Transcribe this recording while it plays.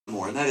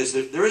and that is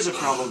that there is a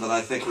problem that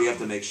I think we have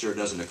to make sure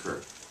doesn't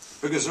occur,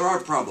 because there are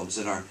problems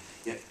in our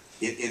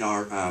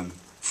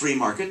free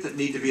market that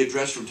need to be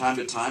addressed from time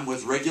to time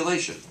with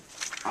regulation.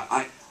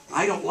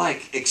 I don't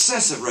like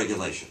excessive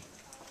regulation,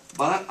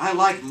 but I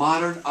like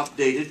modern,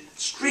 updated,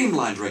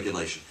 streamlined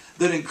regulation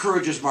that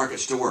encourages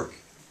markets to work.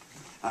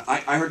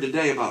 I heard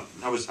today about,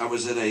 I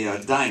was at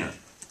a diner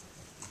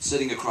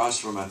sitting across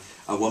from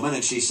a woman,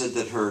 and she said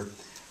that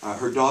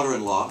her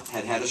daughter-in-law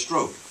had a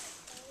stroke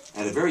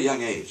at a very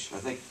young age, I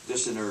think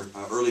just in her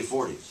early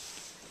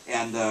 40s,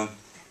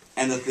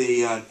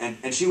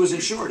 and she was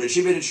insured, and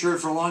she'd been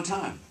insured for a long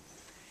time.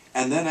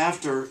 And then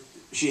after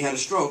she had a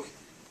stroke,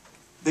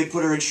 they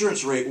put her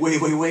insurance rate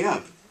way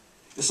up.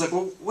 It's like,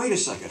 well, wait a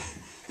second.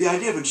 The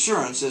idea of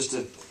insurance is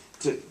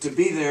to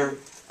be there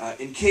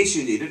in case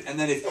you need it, and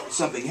then if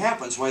something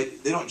happens, why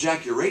they don't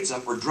jack your rates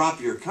up or drop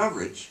your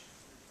coverage.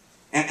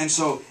 And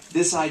so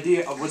this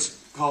idea of what's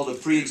called a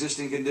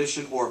pre-existing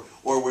condition, or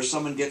where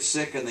someone gets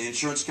sick and the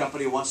insurance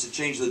company wants to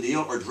change the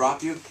deal or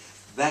drop you,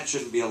 that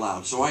shouldn't be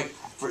allowed. So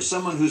for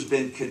someone who's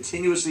been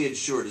continuously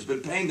insured, has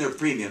been paying their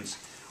premiums,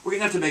 we're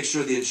going to have to make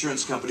sure the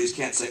insurance companies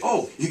can't say,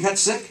 oh, you got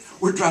sick?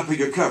 We're dropping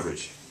your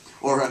coverage.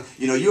 Or,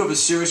 you have a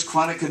serious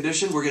chronic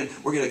condition, we're going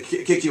to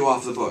kick you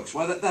off the books.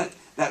 Well,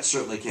 that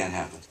certainly can't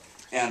happen.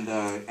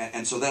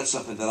 And so that's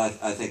something that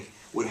I think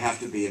would have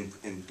to be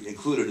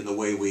included in the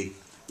way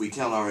we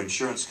tell our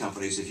insurance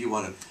companies, if you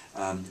want to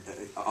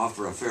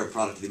offer a fair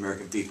product to the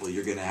American people,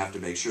 you're going to have to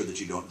make sure that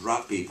you don't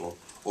drop people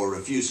or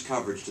refuse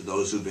coverage to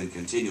those who've been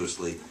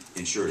continuously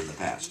insured in the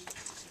past.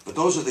 But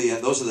those are the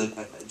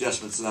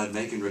adjustments that I'd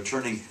make in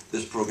returning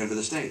this program to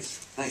the States.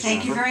 Thanks,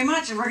 Thank you very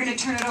much, and we're going to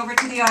turn it over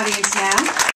to the audience now.